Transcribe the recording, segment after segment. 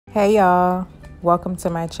Hey y'all, welcome to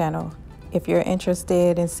my channel. If you're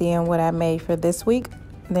interested in seeing what I made for this week,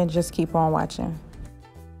 then just keep on watching.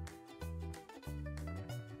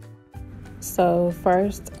 So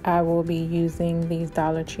first, I will be using these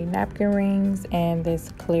Dollar Tree napkin rings and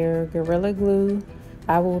this clear Gorilla Glue.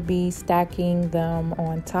 I will be stacking them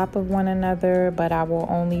on top of one another, but I will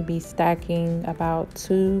only be stacking about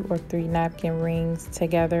 2 or 3 napkin rings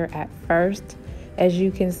together at first. As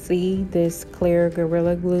you can see, this clear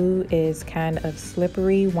Gorilla Glue is kind of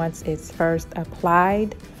slippery once it's first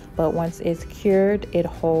applied, but once it's cured, it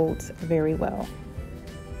holds very well.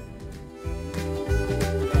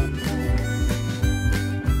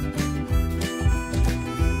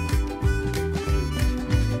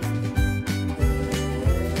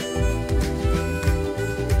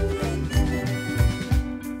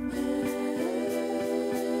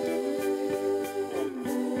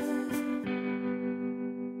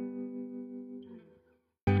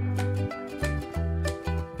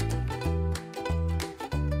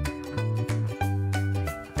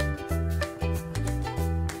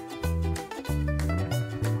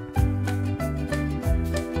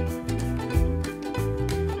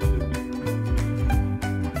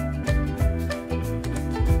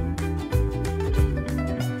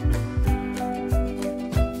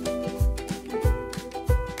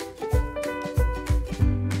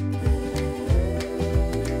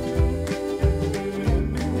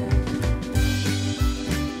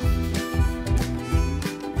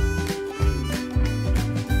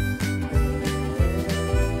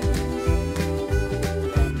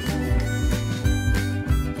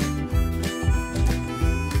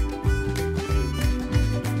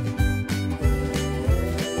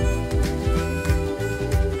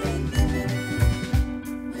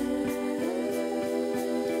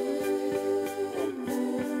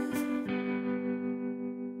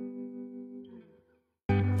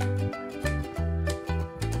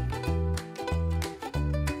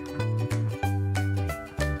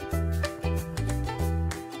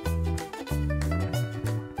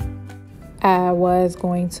 I was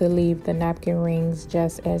going to leave the napkin rings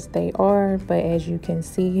just as they are, but as you can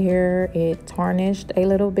see here, it tarnished a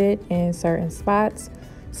little bit in certain spots.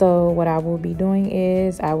 So what I will be doing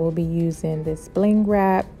is I will be using this Bling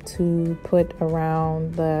Wrap to put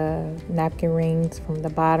around the napkin rings from the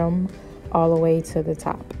bottom all the way to the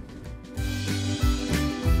top.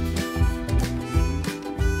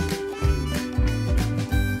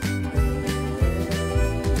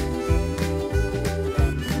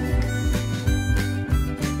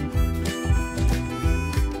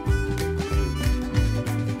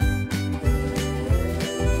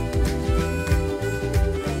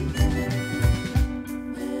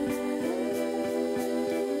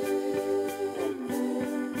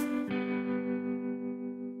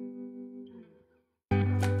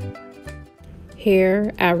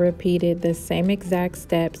 Here, I repeated the same exact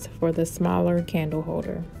steps for the smaller candle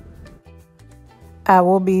holder. I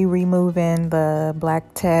will be removing the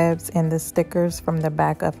black tabs and the stickers from the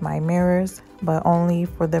back of my mirrors, but only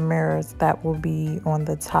for the mirrors that will be on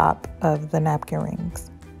the top of the napkin rings.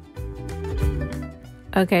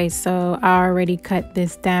 Okay, so I already cut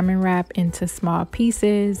this diamond wrap into small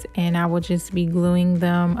pieces, and I will just be gluing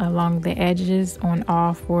them along the edges on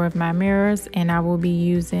all 4 of my mirrors, and I will be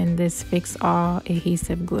using this Fix All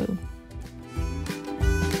adhesive glue.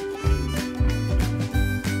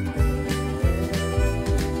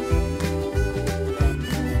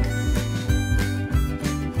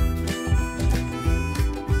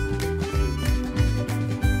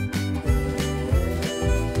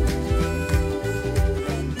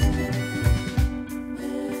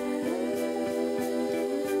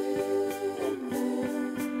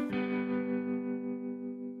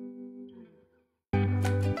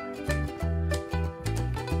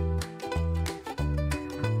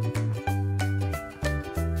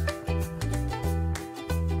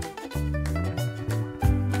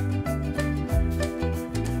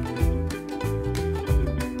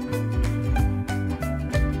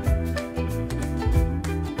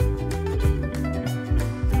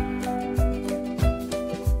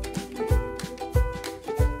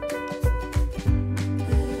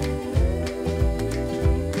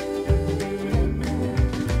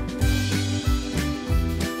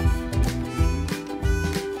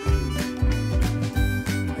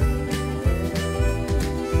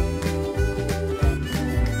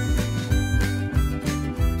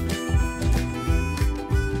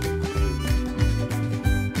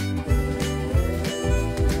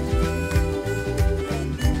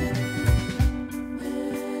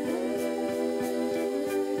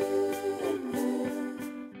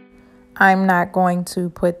 I'm not going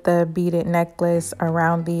to put the beaded necklace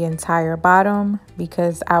around the entire bottom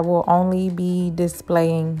because I will only be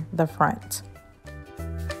displaying the front.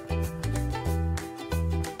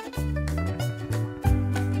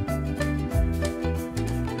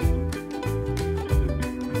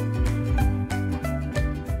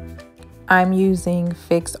 I'm using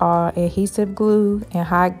Fix All adhesive glue and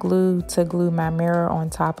hot glue to glue my mirror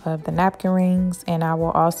on top of the napkin rings, and I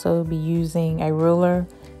will also be using a ruler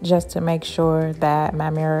just to make sure that my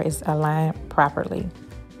mirror is aligned properly.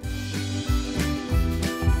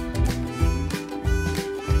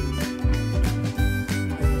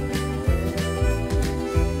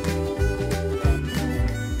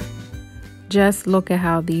 Just look at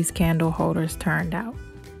how these candle holders turned out.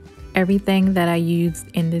 Everything that I used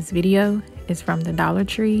in this video is from the Dollar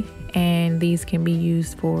Tree, and these can be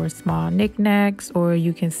used for small knickknacks, or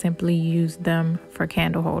you can simply use them for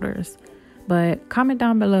candle holders. But comment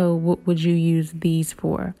down below, what would you use these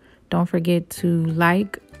for? Don't forget to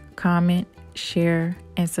like, comment, share,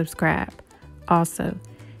 and subscribe. Also,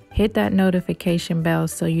 hit that notification bell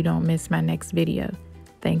so you don't miss my next video.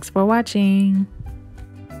 Thanks for watching.